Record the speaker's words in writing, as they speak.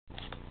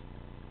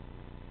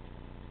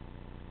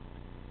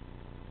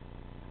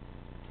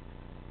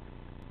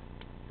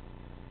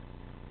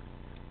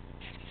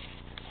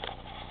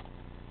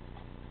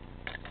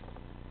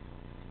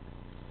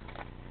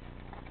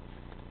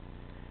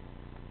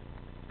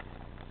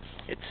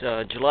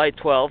It's July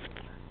 12th,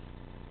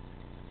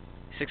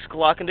 6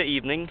 o'clock in the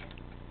evening,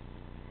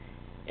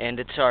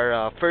 and it's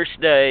our first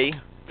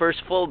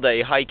full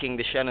day hiking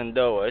the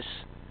Shenandoahs.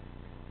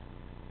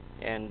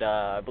 And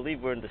I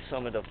believe we're in the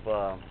summit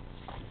of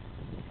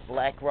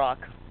Black Rock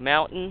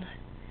Mountain.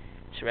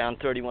 It's around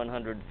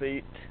 3,100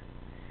 feet.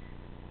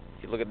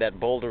 If you look at that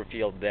boulder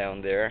field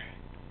down there,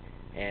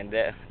 and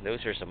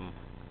those are some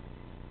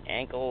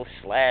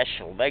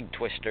ankle/leg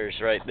twisters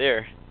right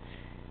there.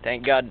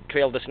 Thank God the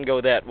trail doesn't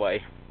go that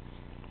way.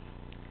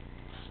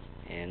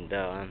 And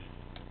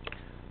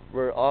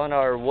we're on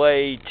our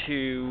way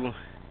to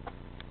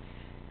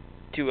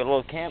a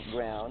little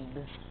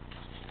campground,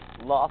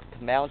 Loft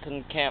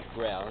Mountain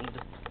Campground,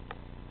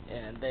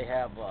 and they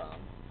have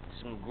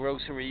some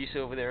groceries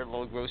over there,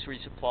 little grocery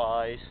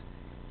supplies,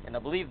 and I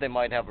believe they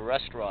might have a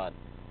restaurant.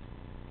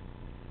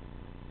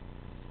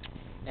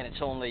 And it's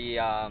only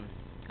I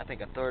think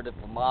a third of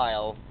a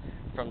mile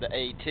from the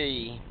AT,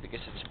 because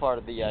it's part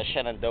of the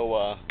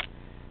Shenandoah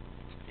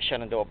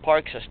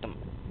Park system,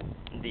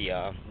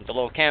 the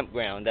little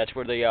campground. That's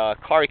where the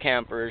car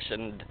campers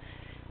and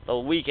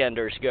little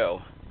weekenders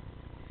go.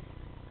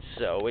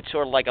 So it's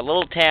sort of like a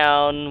little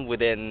town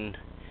within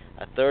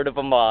a third of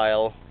a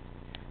mile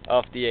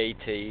of the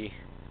AT,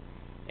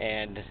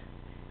 and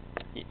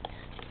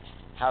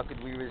how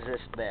could we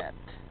resist that?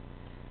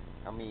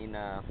 I mean,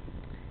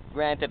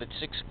 granted it's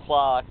 6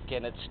 o'clock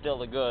and it's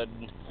still a good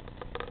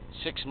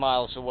 6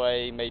 miles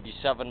away, maybe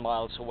 7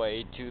 miles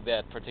away to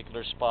that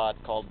particular spot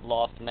called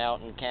Loft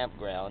Mountain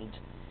Campground.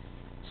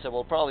 So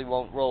we'll probably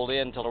won't roll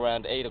in till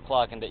around 8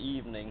 o'clock in the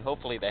evening.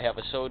 Hopefully they have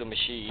a soda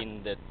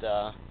machine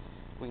that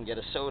we can get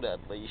a soda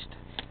at least.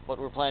 What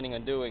we're planning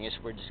on doing is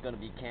we're just going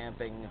to be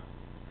camping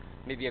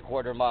maybe a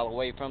quarter mile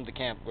away from the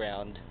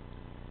campground,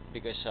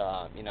 because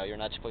you know, you're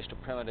not supposed to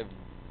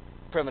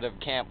primitive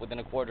camp within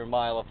a quarter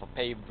mile of a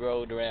paved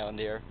road around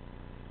here.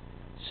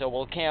 So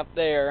we'll camp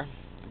there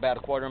about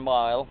a quarter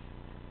mile,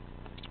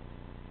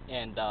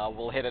 and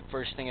we'll hit it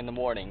first thing in the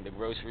morning. The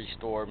grocery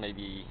store,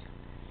 maybe,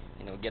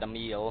 you know, get a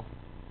meal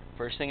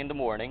first thing in the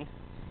morning,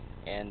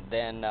 and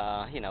then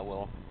you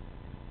know,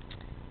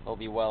 we'll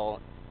be well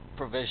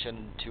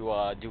provisioned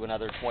to do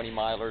another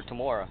 20-miler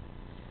tomorrow.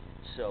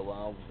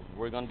 So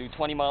we're going to do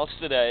 20 miles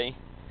today,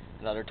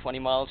 another 20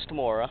 miles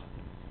tomorrow,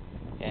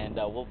 and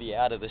we'll be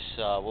out of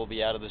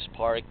this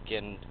park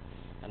in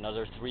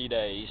another 3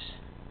 days.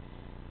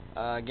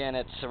 Again,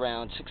 it's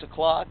around 6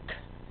 o'clock,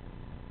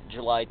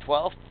 July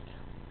 12th,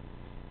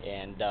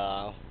 and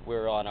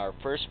we're on our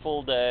first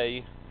full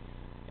day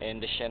in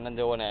the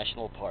Shenandoah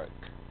National Park.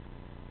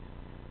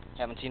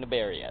 Haven't seen a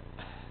bear yet.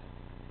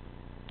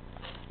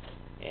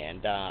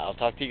 And I'll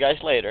talk to you guys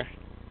later.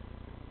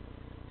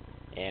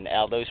 And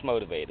Aldo's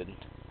motivated.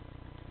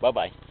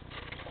 Bye-bye.